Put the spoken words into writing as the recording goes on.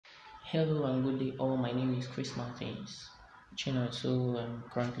Hello and good day all. My name is Chris Martins. So I'm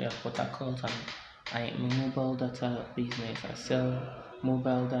currently at Port Harcourt and I am a mobile data business. I sell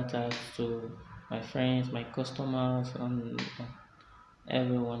mobile data to my friends, my customers, and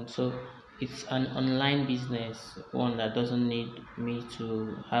everyone. So it's an online business, one that doesn't need me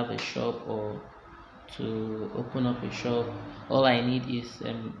to have a shop or to open up a shop. All I need is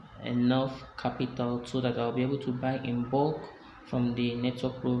enough capital so that I'll be able to buy in bulk from the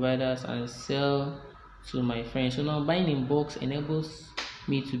network providers and sell to my friends. So now buying in bulk enables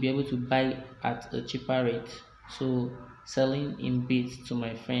me to be able to buy at a cheaper rate. So selling in bits to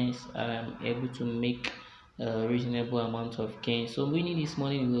my friends, I'm able to make a reasonable amount of gain. So winning this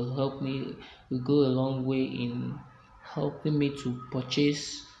money will help me, will go a long way in helping me to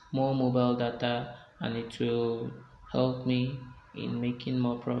purchase more mobile data, and it will help me in making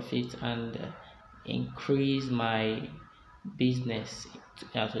more profit and increase my business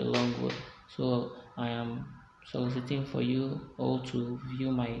at a long way. So I am soliciting for you all to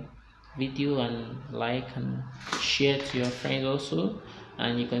view my video and like and share to your friends also,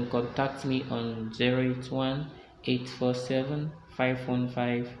 and you can contact me on 081 847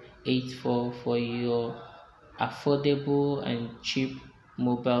 515 84 for your affordable and cheap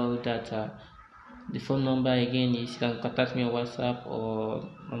mobile data. The phone number again is, you can contact me on WhatsApp or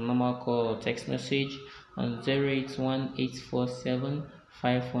on normal call or text message on 081 847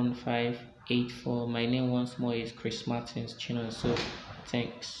 515 84. My name once more is Chris Martins Chino. So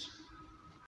thanks.